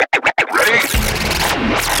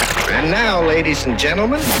now, ladies and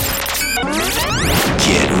gentlemen.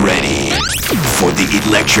 Get ready for the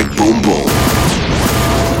electric boom boom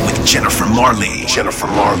with Jennifer Marley. Jennifer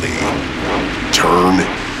Marley. Turn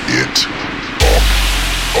it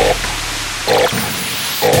up, up,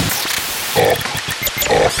 up, up, up,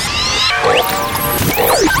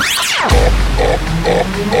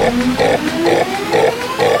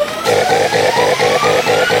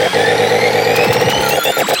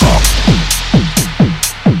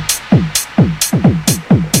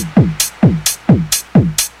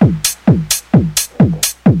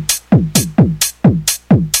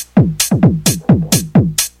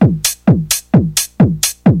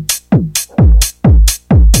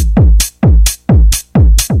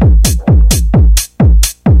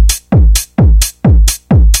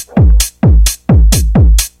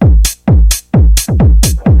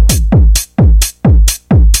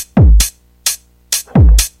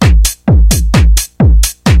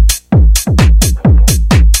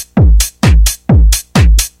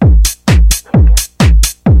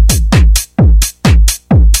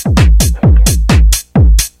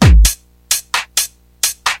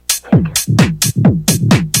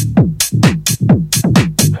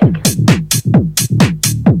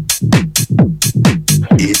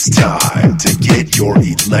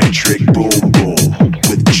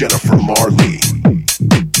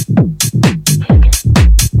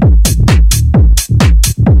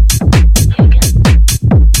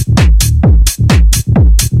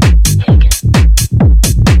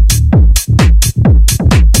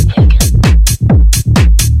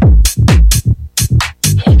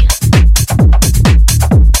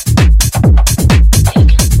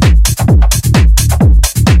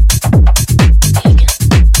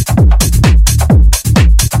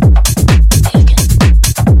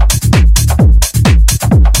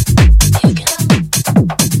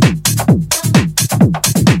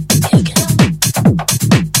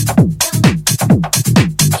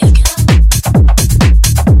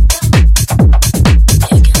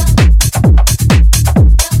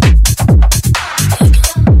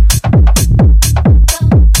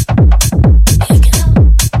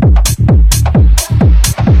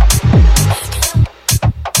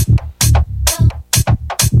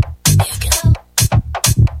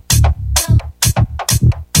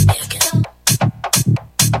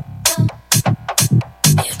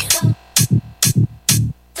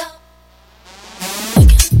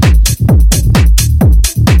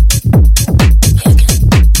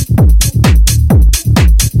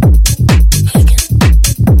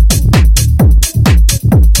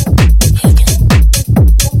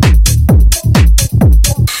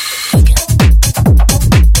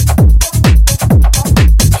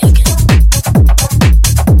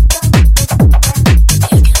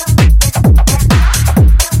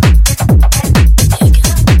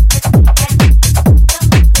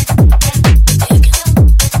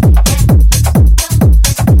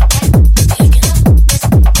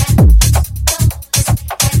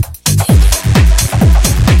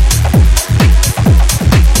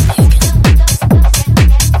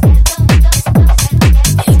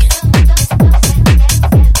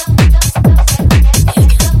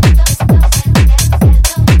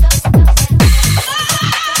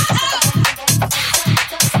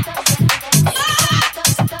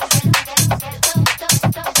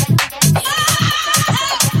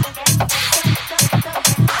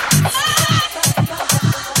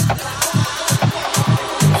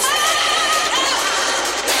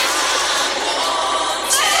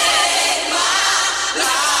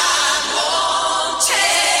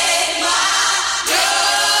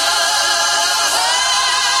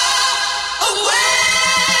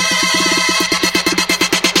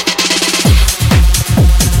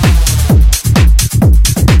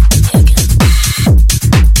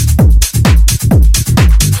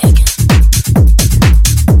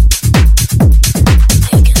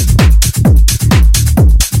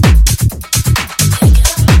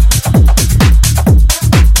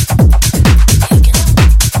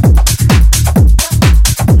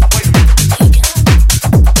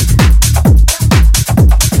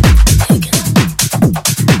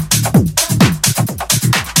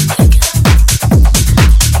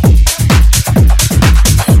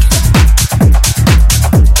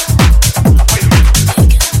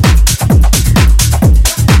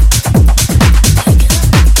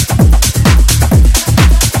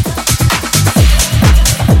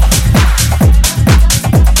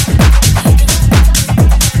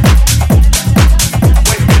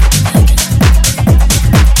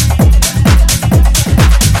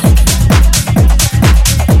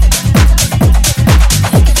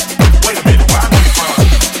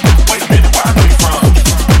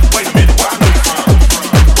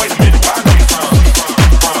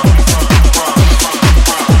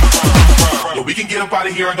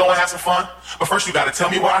 some fun. But first you gotta tell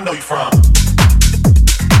me where I know you from.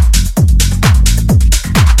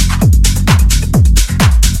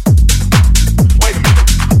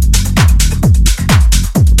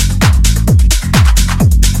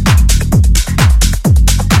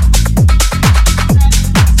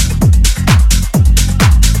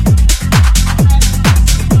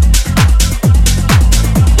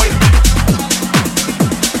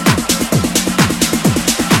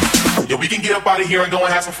 We can get up out of here and go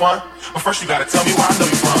and have some fun. But first you gotta tell me where I know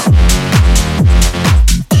you from.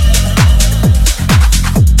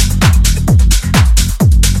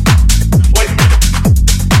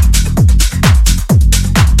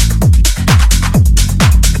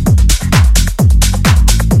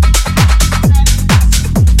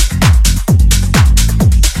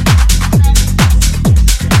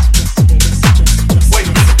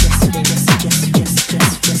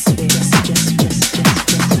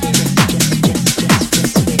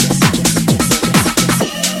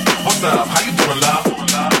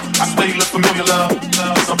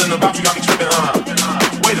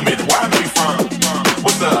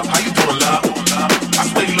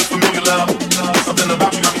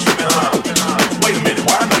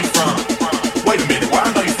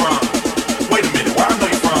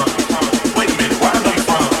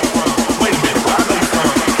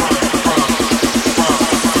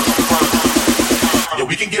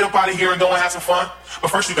 Here and go and have some fun. But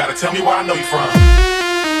first you gotta tell me where I know you from.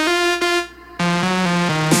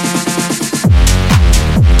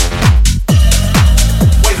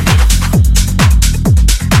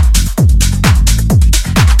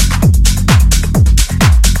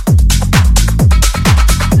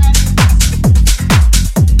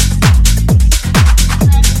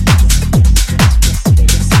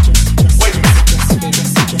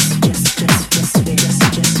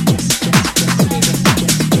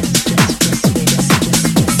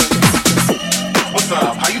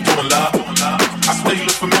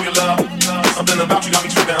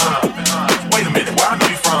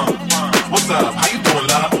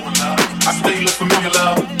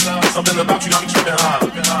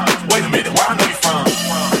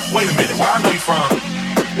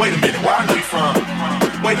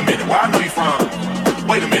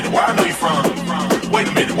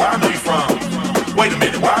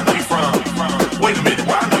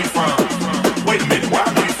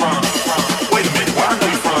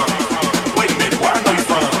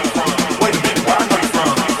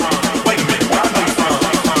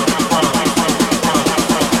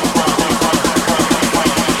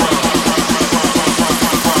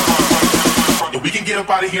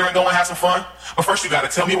 Here and go and have some fun. But first you gotta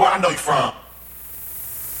tell me where I know you from.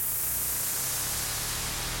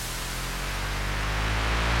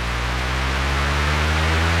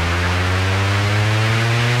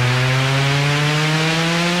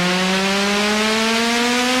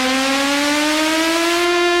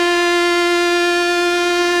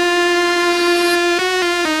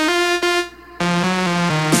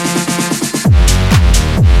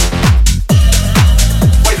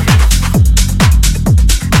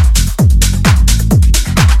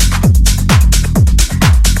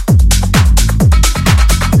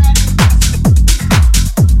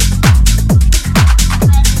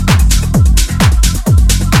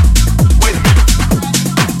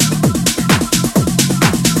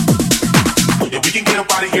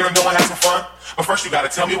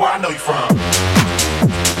 Tell me where I know you from.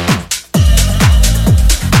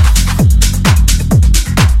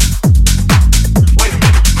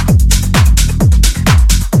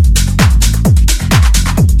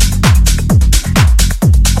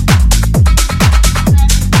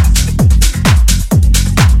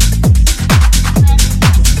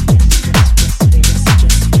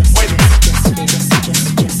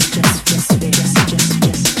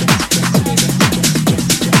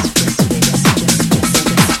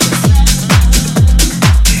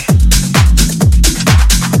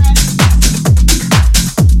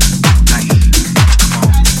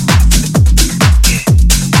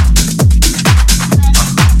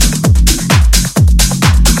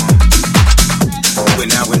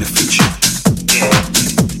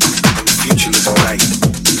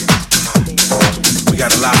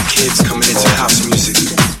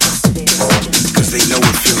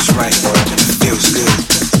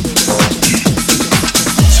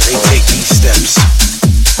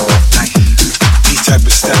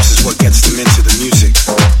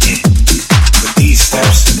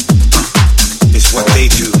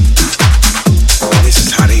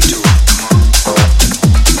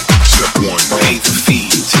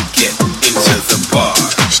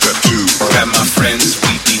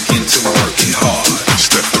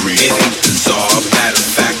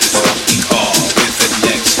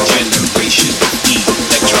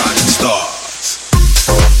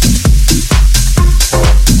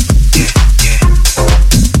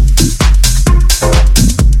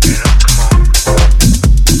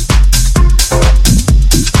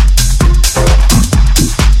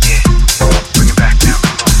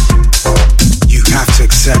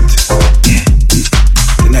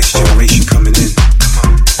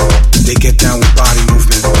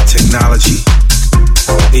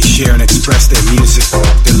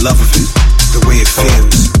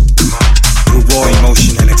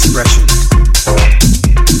 emotion and expression.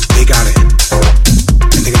 They got it,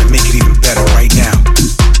 and they're gonna make it even better right now.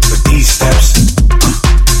 But these steps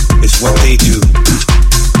is what they do.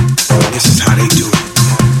 And this is how they do it.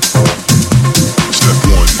 Step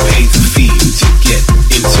 1. Pay the fee to get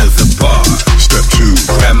into the bar. Step 2.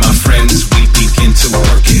 Grab my friends, we begin to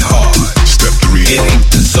work it hard. Step 3. It ain't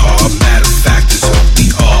bizarre, matter of fact, it's who we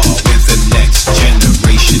are. We're the next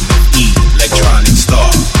generation of electronic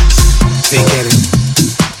stars. They get it,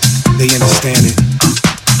 they understand it.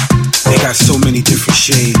 They got so many different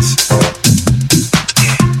shades.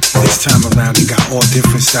 This time around, they got all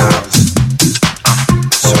different styles.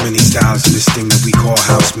 So many styles of this thing that we call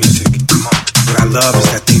house music. What I love is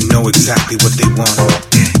that they know exactly what they want.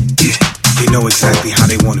 They know exactly how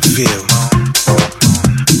they want to feel.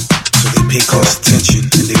 So they pay close attention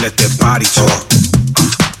and they let their body talk.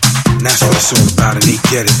 And that's what it's all about, and they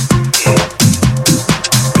get it.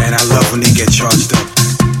 Man, I love when they get charged up.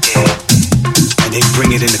 And they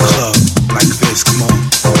bring it in the club like this, come on.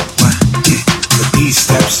 But these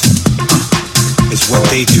steps is what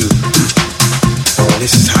they do. And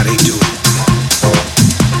this is how they do it.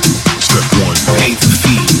 Step 1. Pay the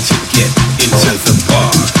fee to get into the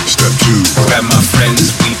bar. Step 2. Grab my friends,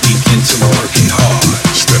 we begin to work it hard.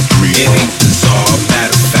 Step 3. It ain't bizarre,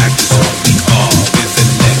 matter of fact, it's who we are. We're the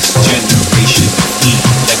next generation of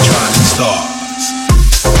electronic stars.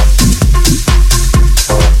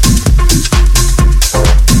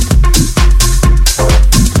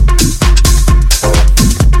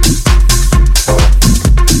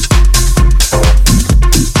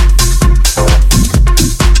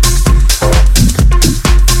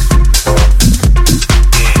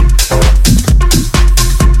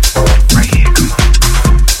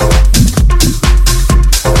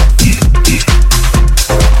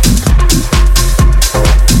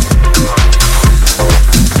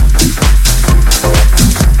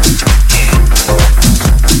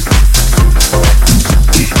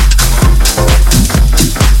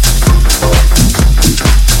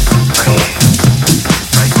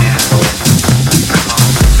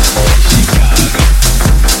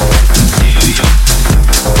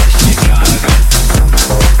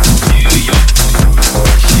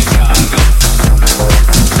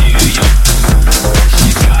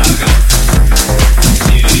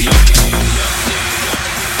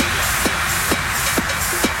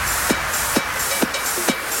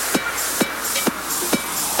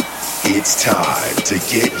 It's time to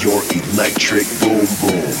get your electric boom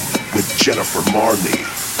boom with Jennifer Marley.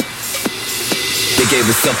 They gave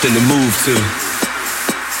us something to move to.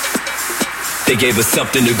 They gave us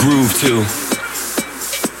something to groove to.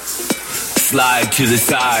 Slide to the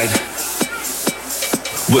side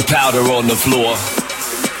with powder on the floor.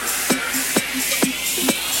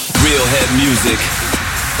 Real head music.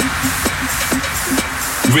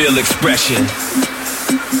 Real expression.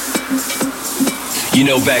 You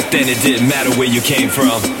know, back then it didn't matter where you came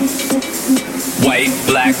from. White,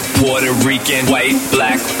 black, Puerto Rican. White,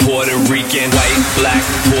 black, Puerto Rican. White, black,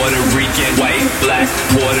 Puerto Rican. White, black,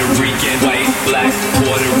 Puerto Rican. White, black,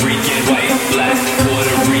 Puerto Rican. White, black, Puerto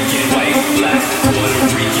Rican. White, black, Puerto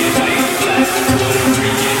Rican. White, black, Puerto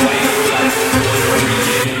Rican. White, black, Puerto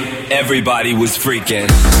Rican. Everybody was freaking.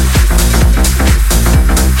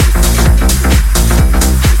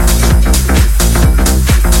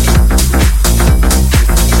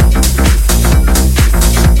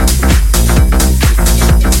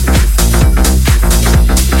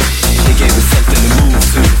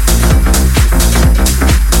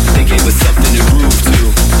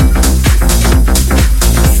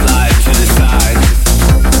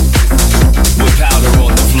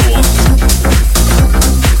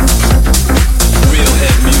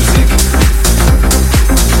 Music.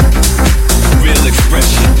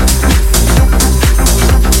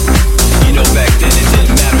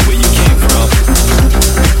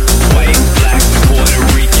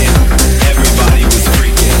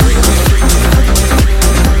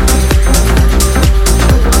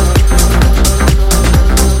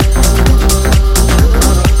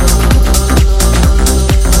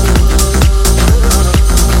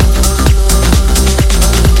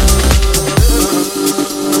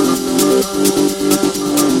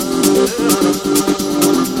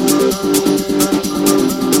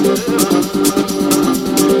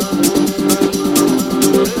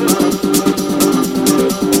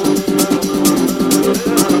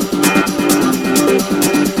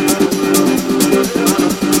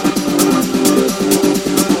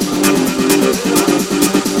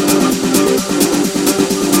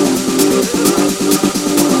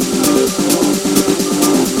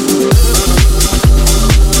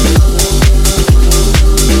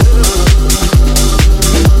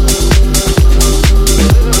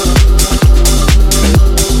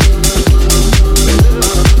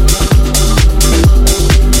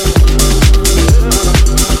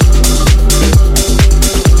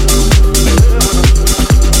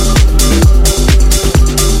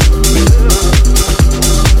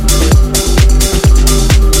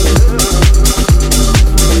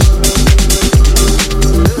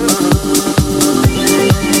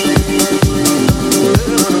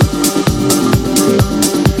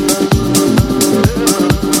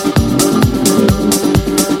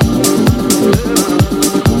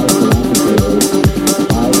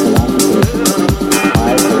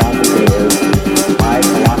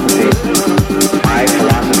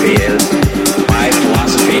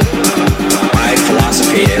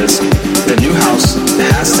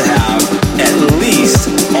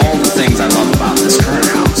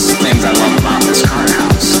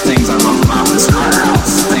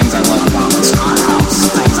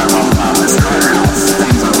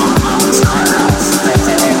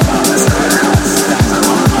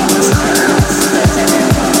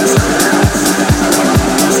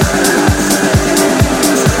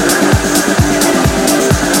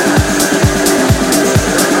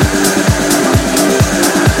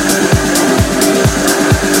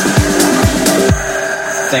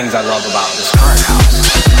 Things I love about this current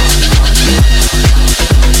house.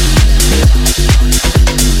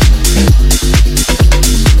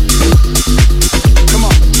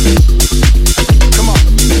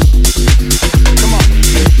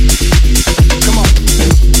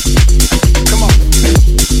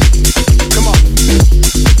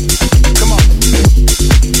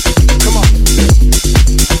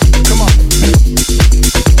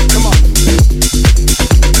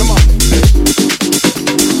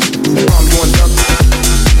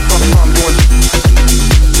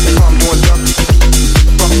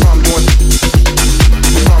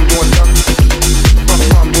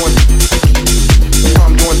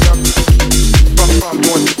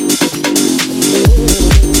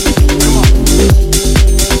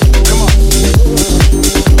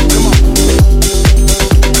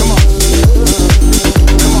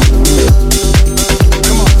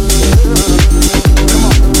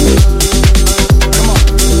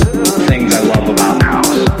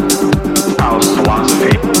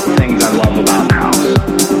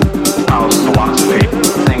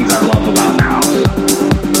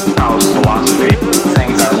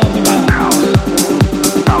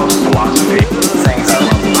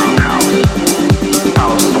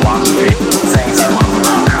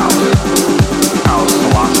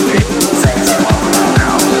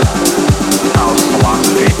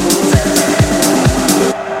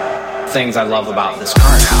 Things I love about this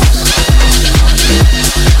current house.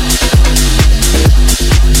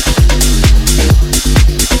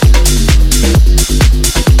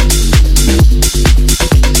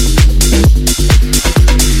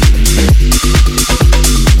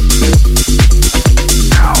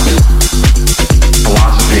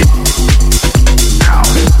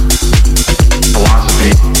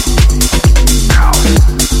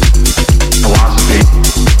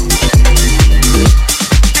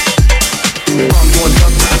 I'm going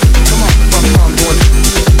up.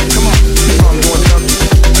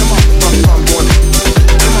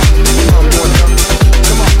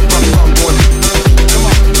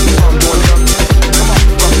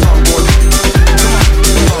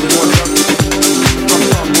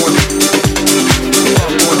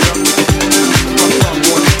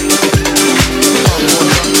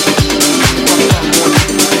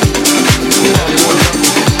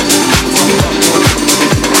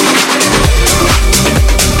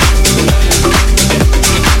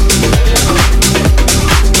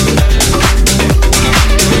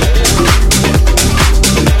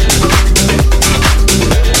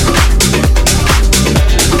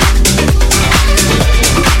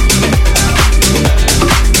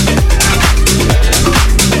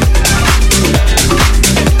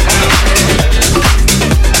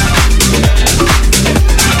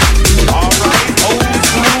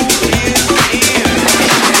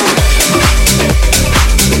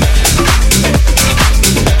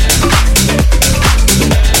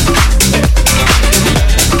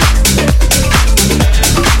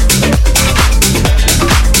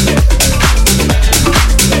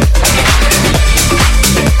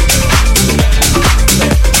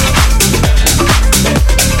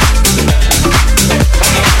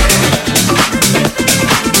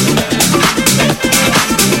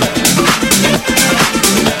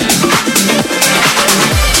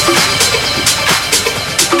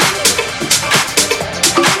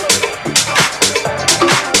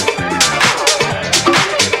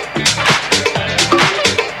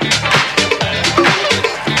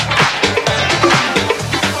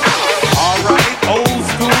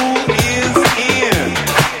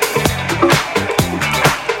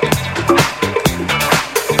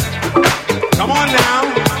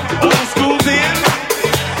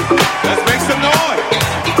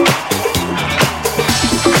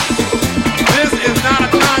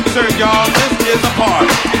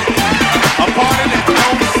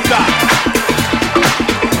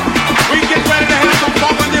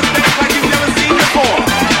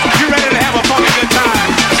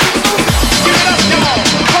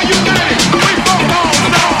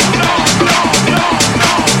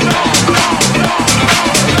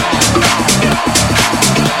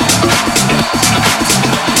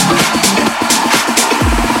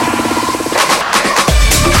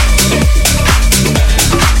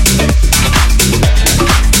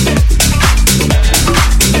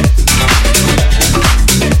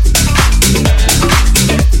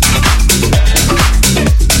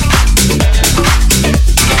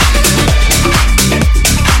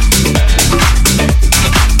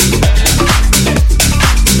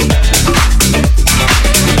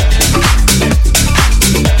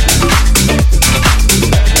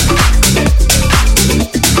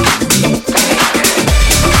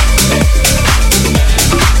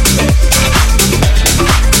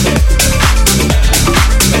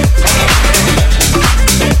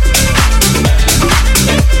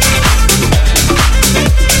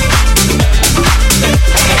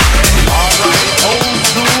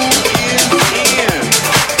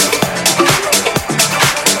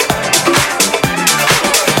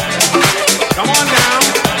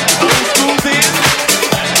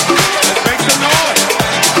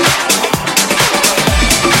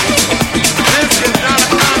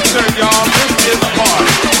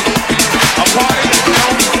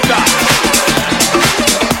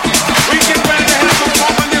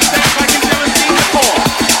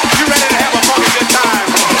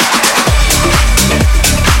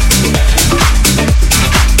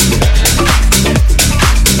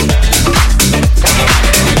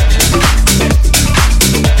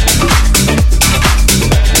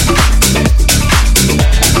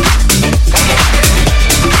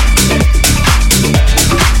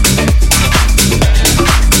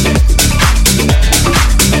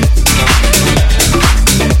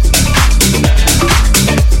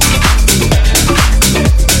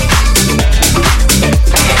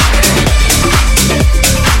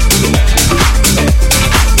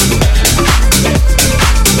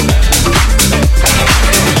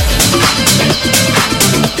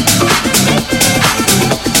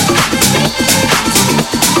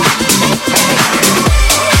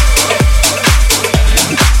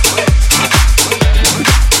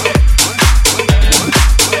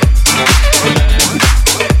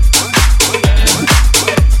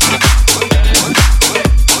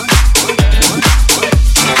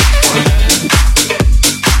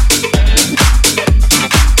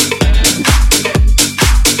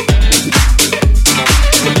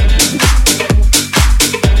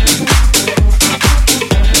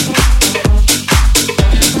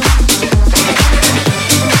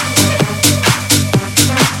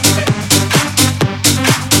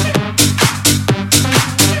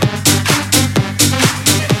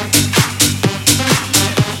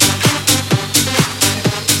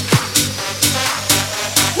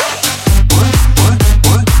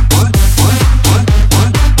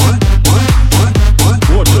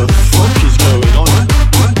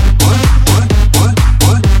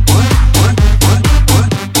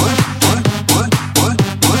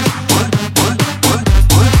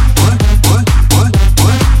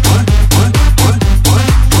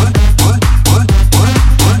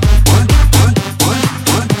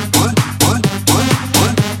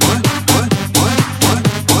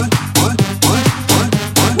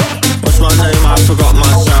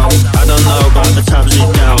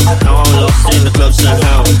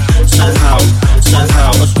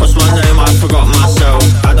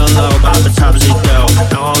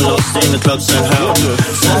 club, send help,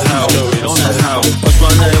 send help, send help. What's my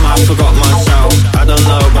name? I forgot myself. I don't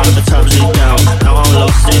know about the times he dealt. Now I'm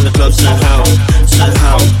lost in the club, send help, send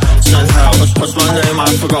help, send help. What's my name? I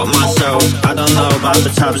forgot myself. I don't know about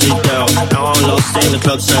the times he dealt. Now I'm lost in the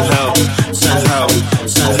club, send help, send help,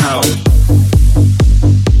 send help.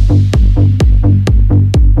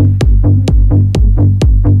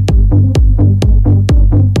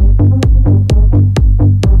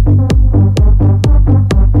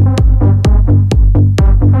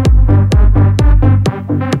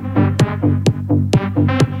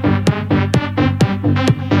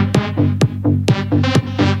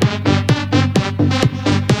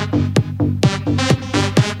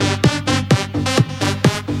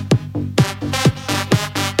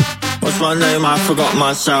 My name, I forgot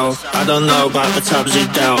myself. I don't know about the times he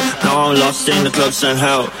dealt. Now I'm lost in the club, send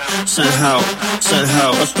help, send help, send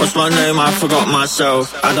help. What's my name? I forgot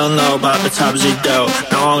myself. I don't know about the times he dealt.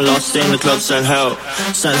 Now I'm lost in the club, send help,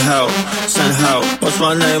 send help, send help. What's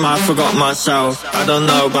my name? I forgot myself. I don't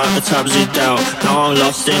know about the times he dealt. Now I'm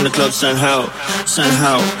lost in the club, send help, send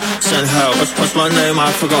help, send help. What's my name?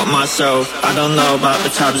 I forgot myself. I don't know about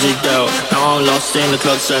the times he dealt. Now I'm lost in the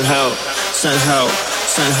club, send help, send help,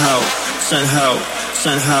 send help. Send help,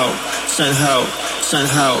 send help, send help, send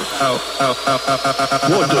help.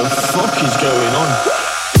 What the fuck is going on?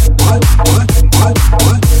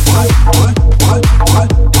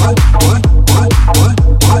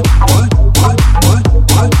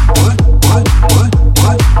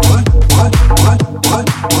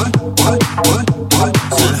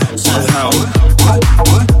 Send help.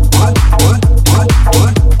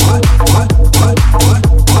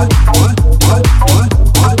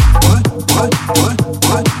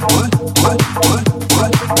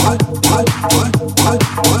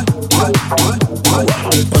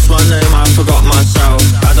 What's my name? I forgot myself.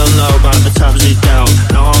 I don't know about the times he dealt.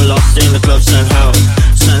 Now I'm lost in the club, send help,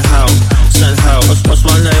 send help, send help. What's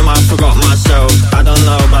my name? I forgot myself. I don't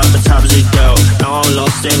know about the times he dealt. Now I'm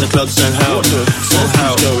lost in the club, send help, send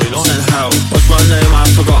help, send help. What's my name? I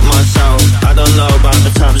forgot myself. I don't know about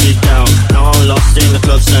the times he dealt. Now I'm lost in the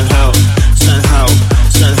club, send help, send help,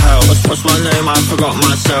 send help. What's my name? I forgot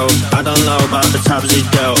myself. I don't know about the times he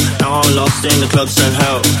dealt. Now I'm lost in the club, send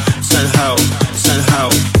help, send help, send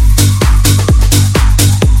help.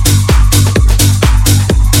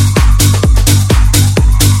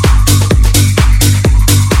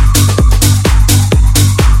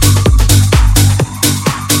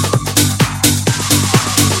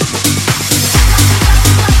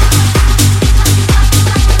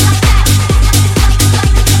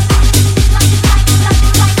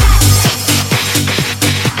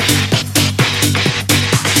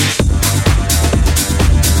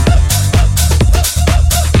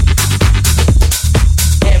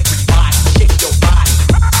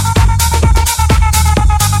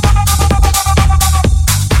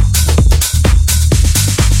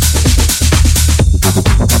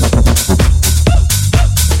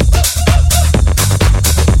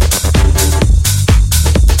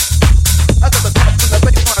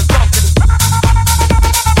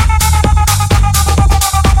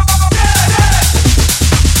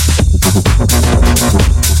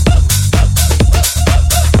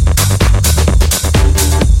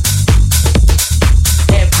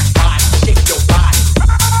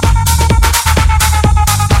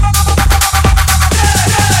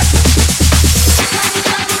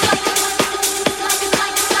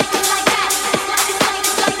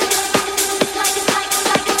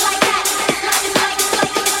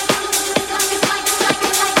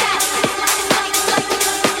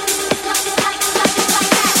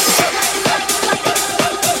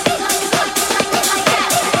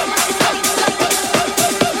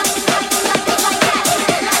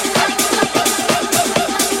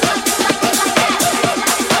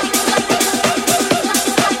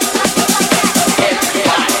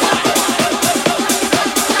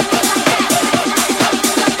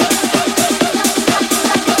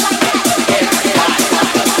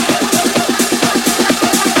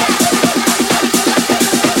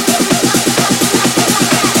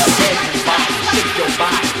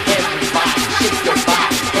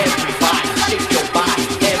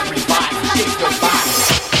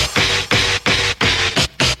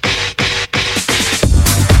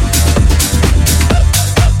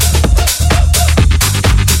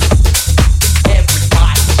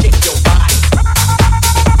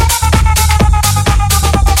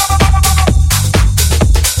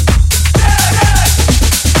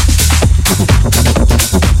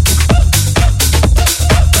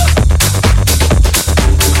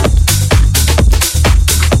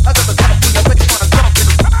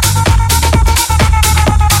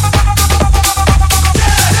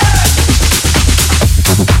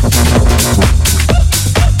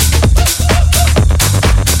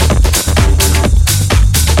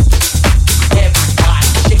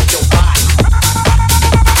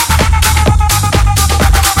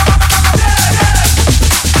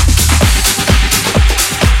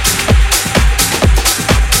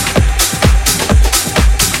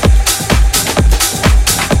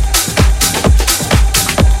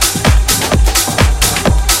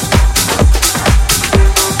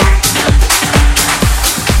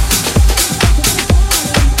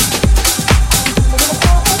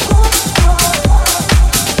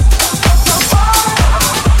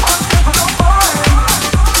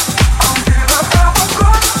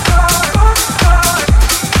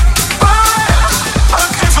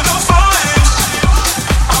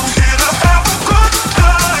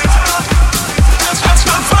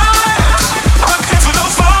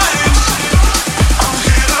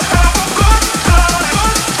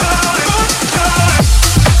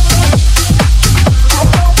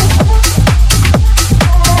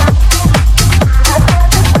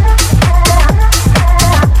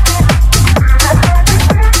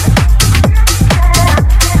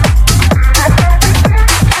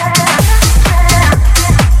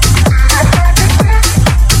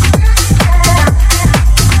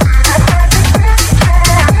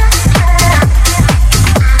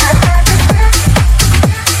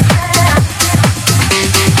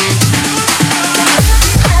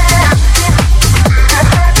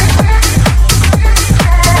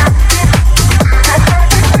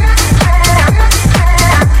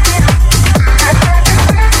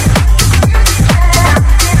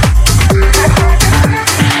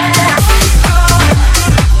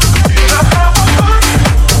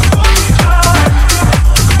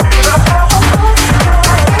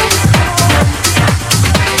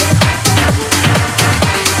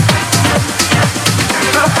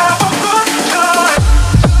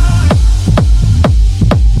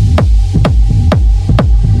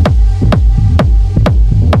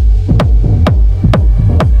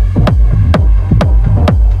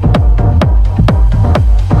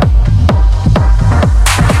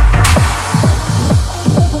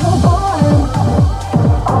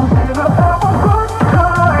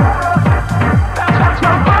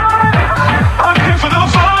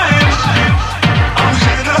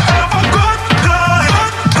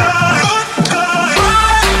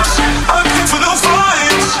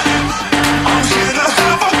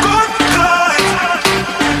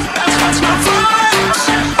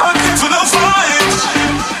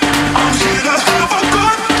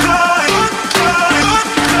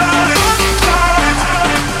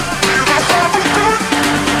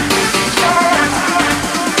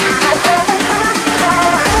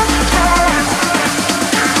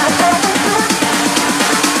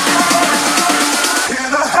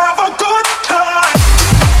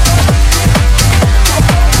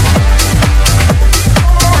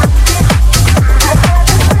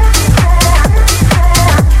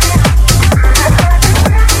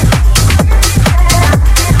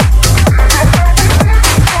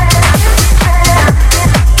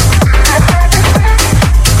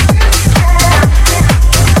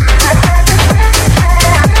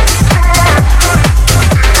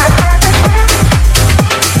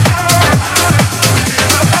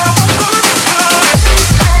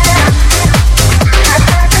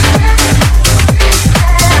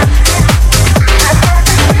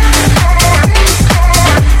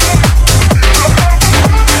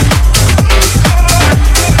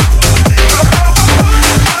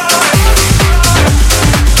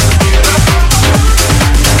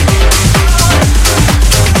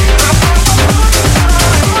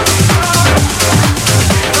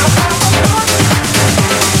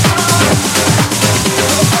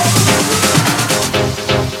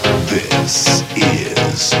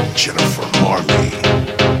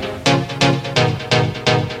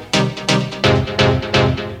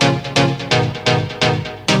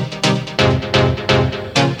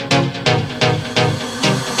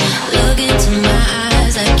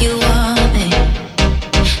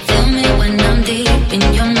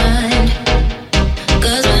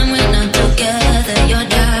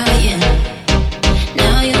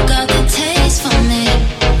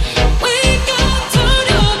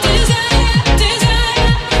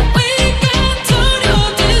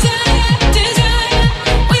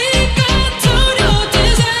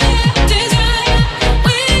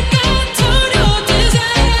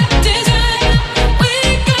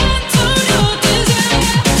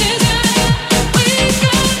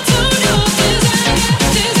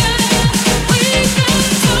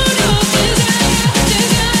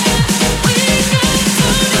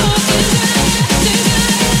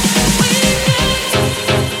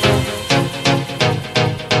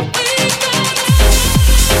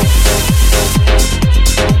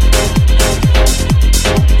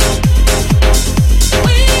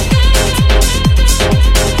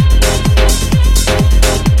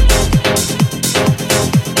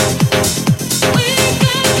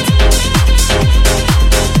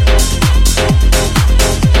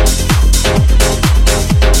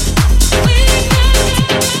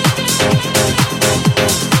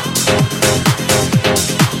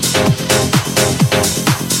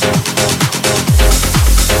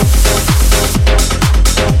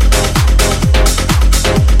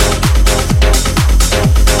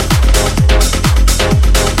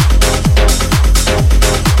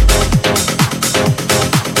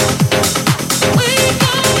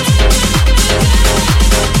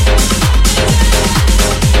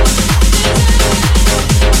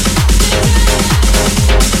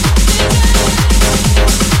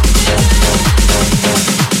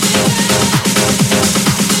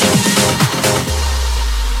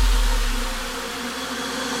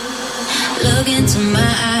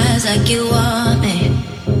 like you want me.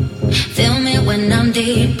 Feel me when I'm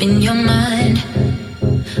deep in your mind.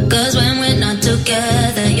 'Cause when we're not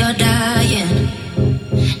together, you're dying.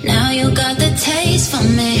 Now you got the taste for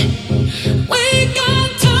me. We got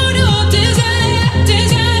total desire,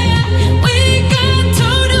 desire. We got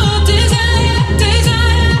total desire,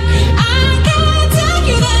 desire. I can't take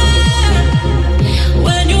you there.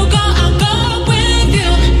 When you go, I'll go with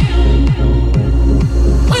you.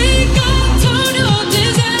 We got total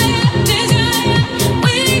desire, desire.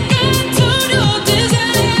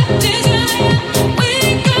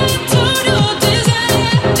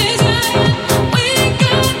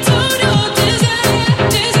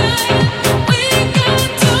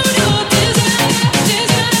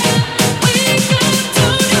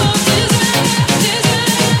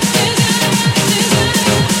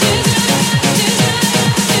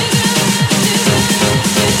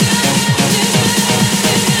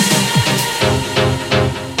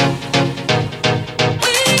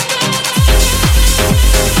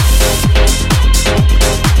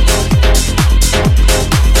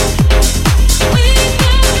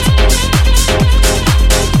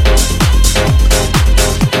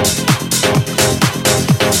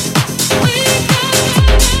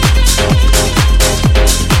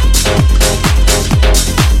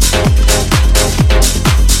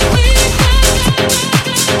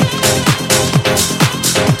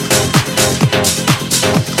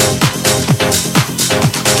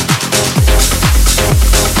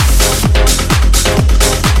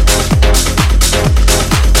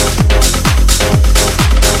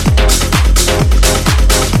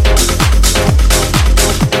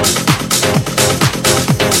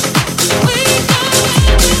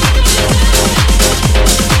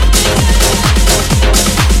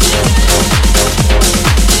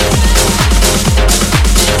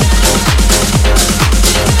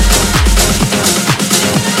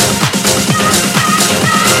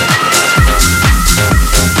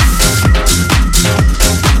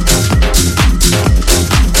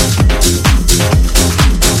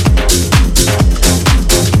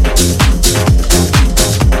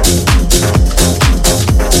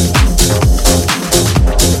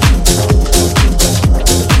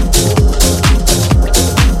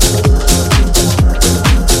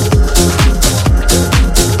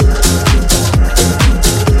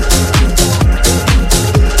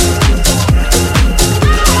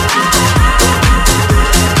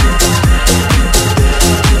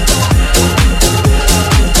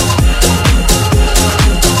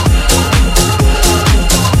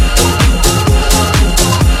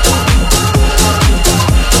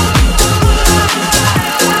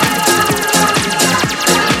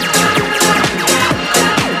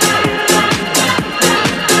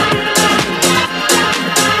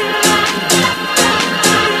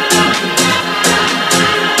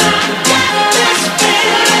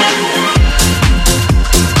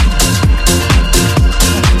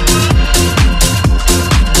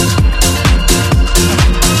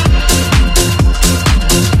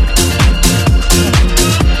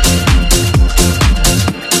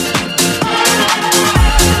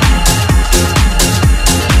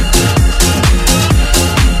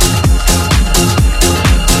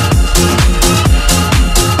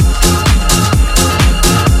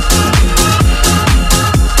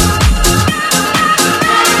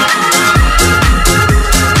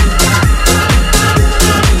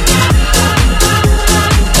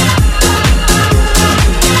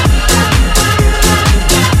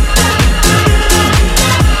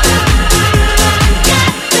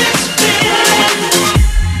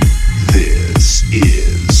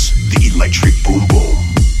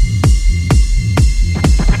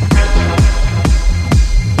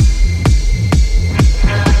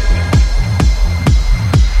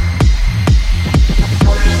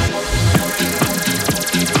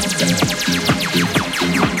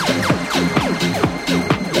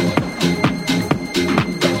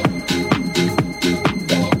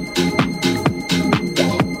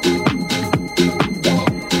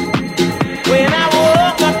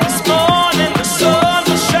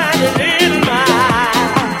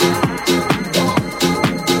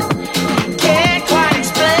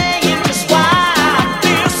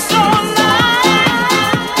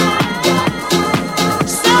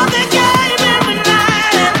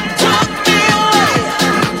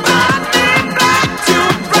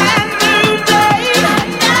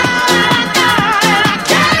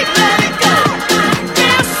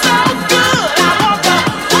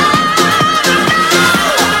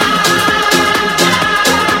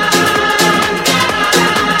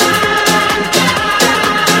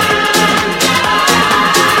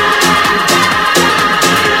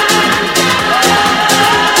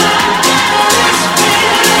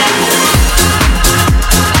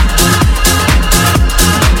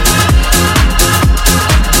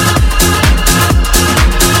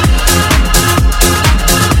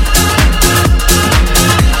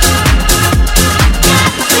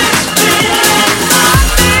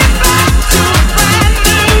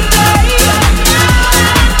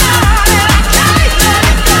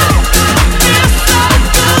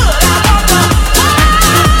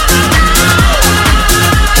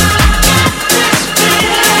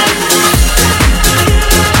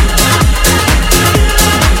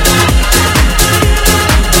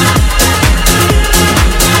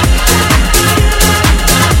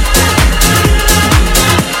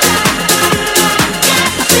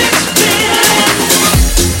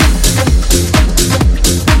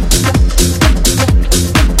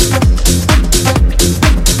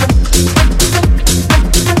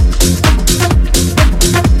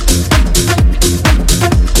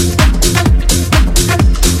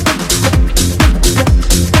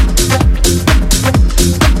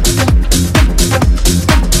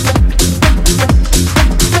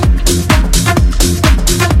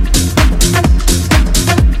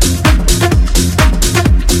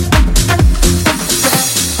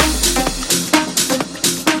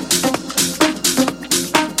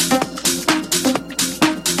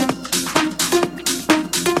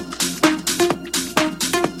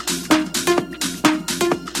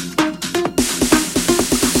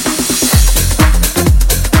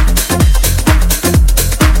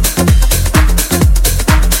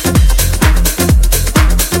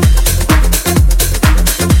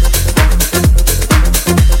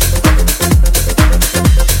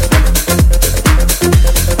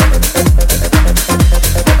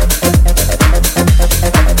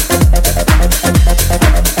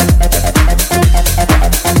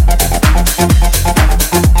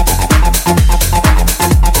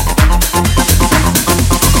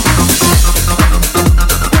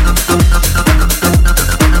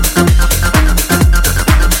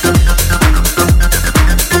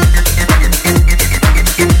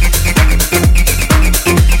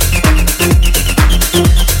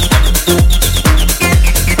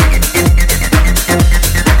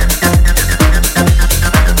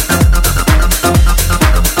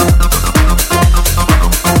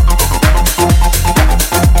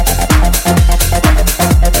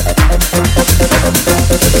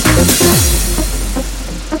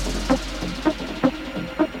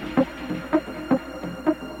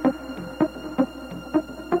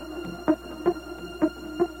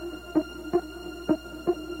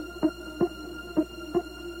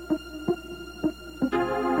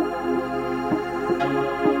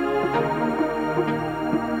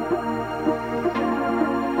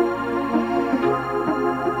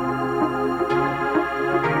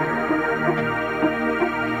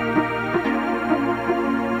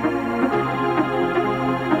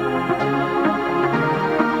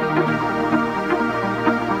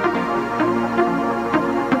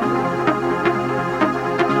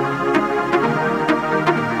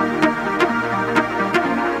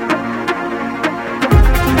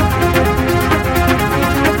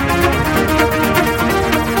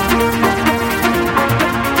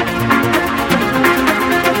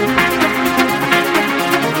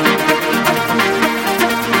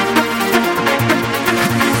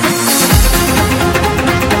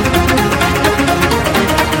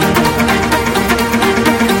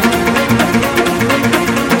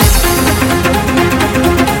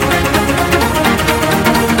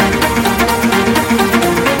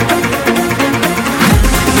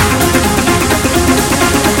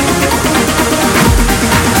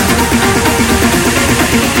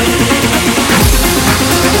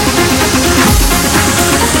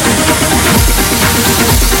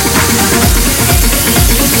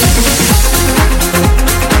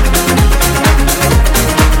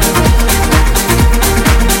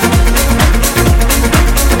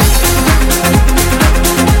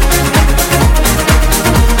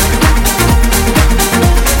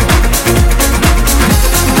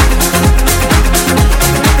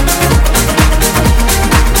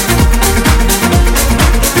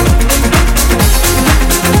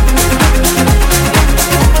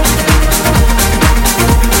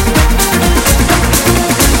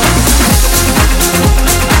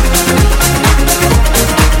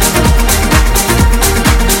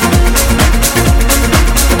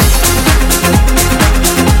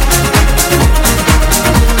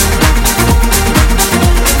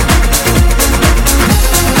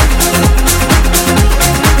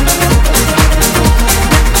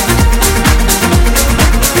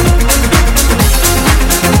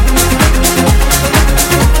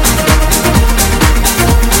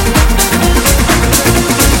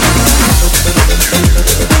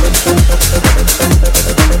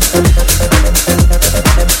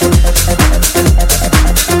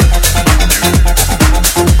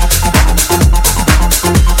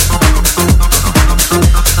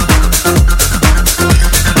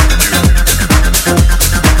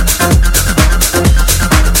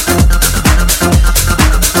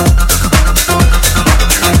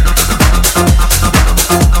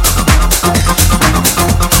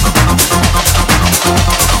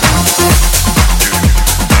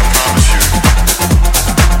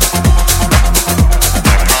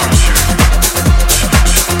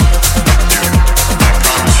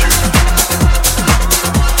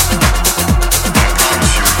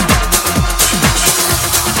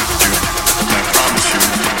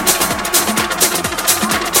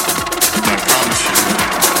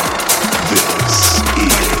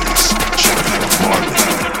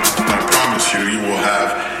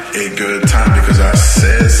 a good time because I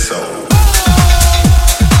said so.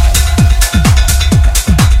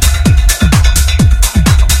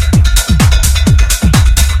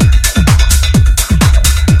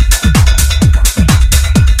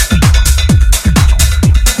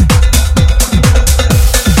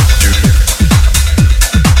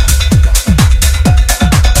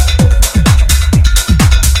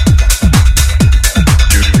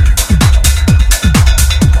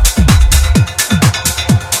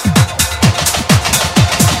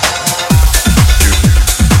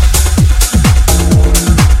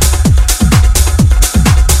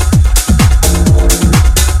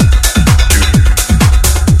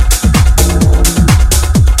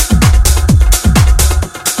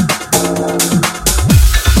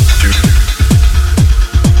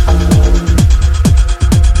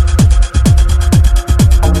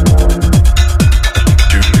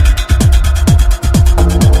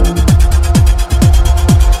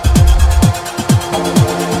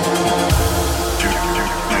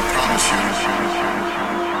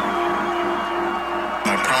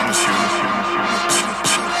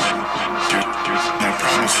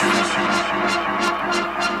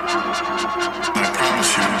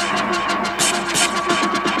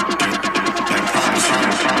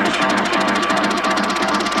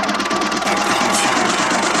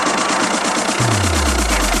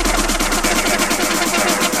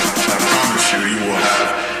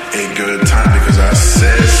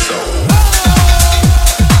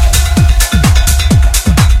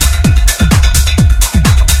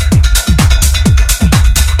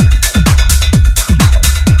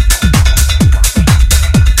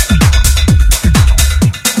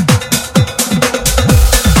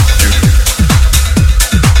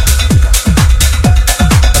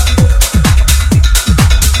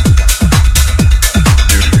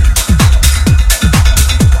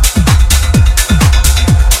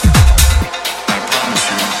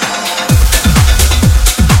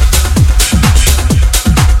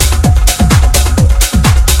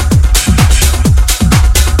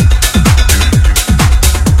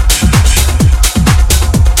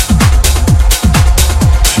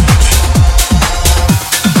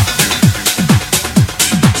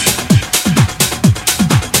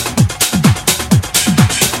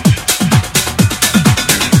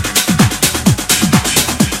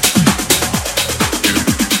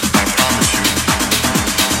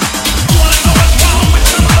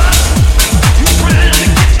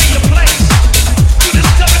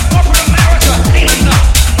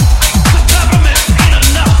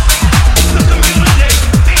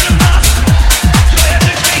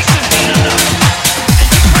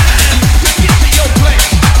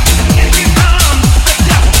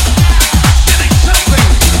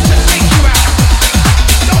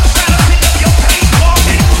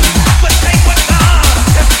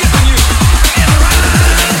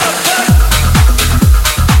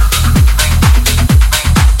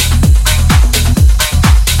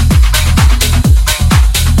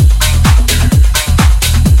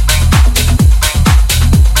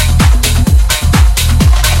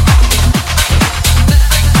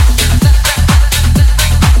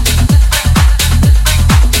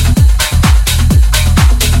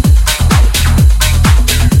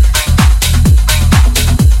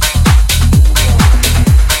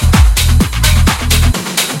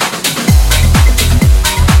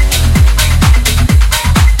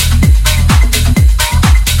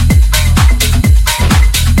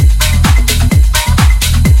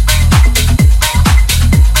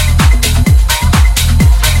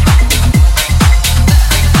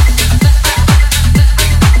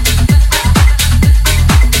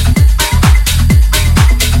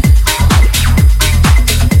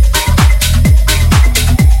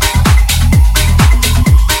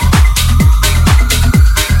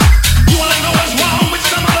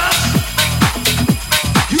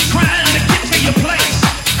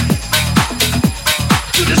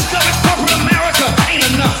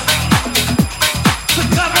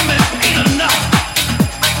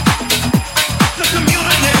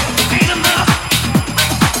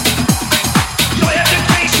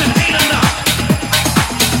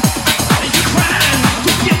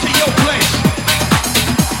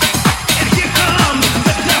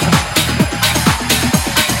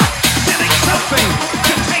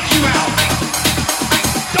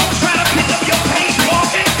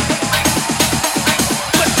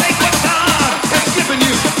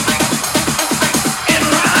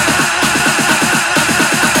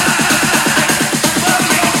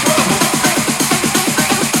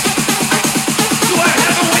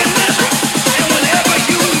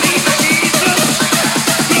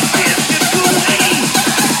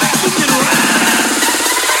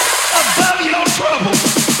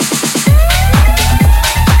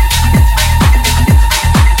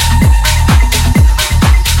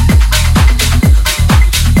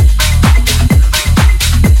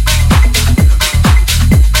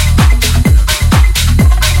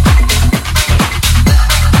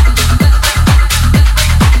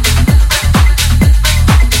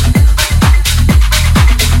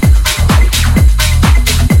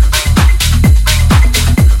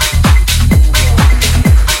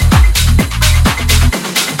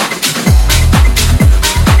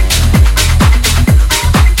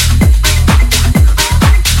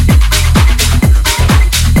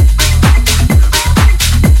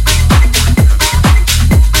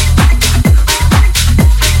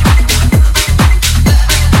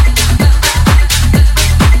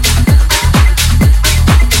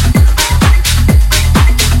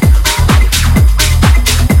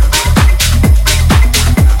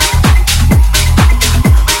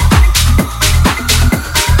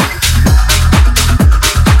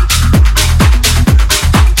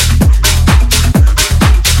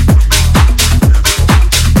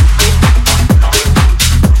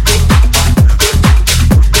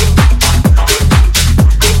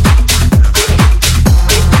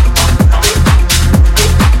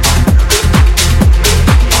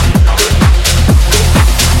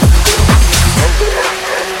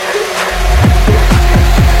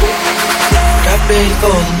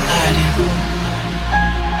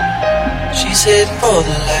 She's heading for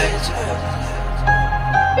the light.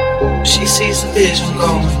 She sees the vision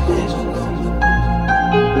going,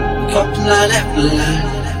 couple line after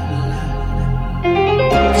line.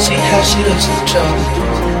 See how she looks at trouble.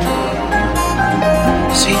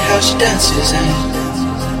 See how she dances and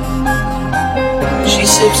she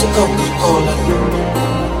sips a Coca-Cola.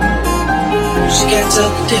 She can't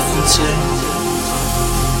tell the difference.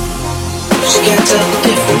 She can't tell the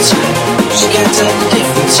difference. She can't tell the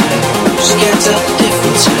difference. She can't tell the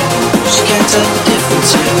difference. She can't tell the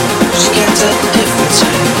difference. She can't tell the difference.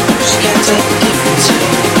 She can't tell the difference.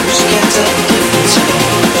 She can't tell the difference.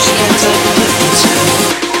 She can't tell the difference.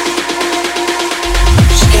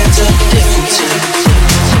 She can't tell the difference.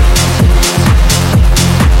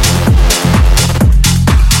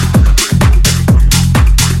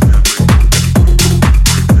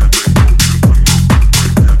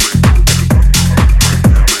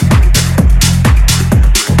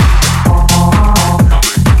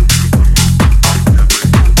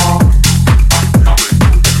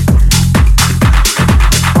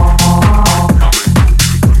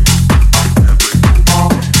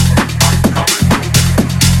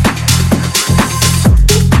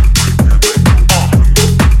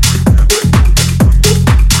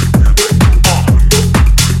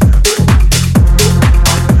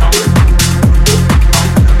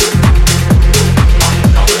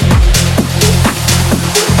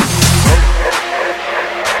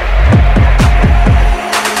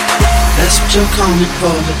 You're coming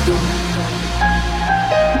for it.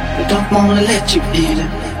 We don't wanna let you beat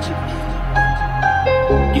it.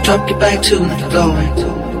 You drop your back to the floor.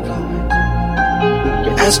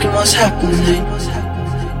 You're asking what's happening.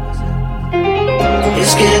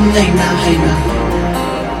 It's getting late now, hey now.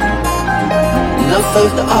 Enough of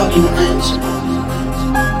the arguments.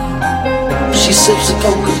 She sips a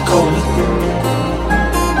Coca-Cola.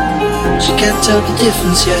 She can't tell the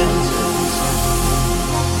difference yet.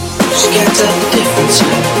 She can't tell the difference.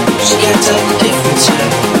 She can't tell the difference.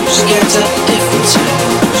 She can't tell the difference.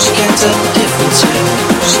 She can't tell the difference.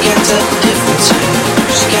 She can't tell the difference.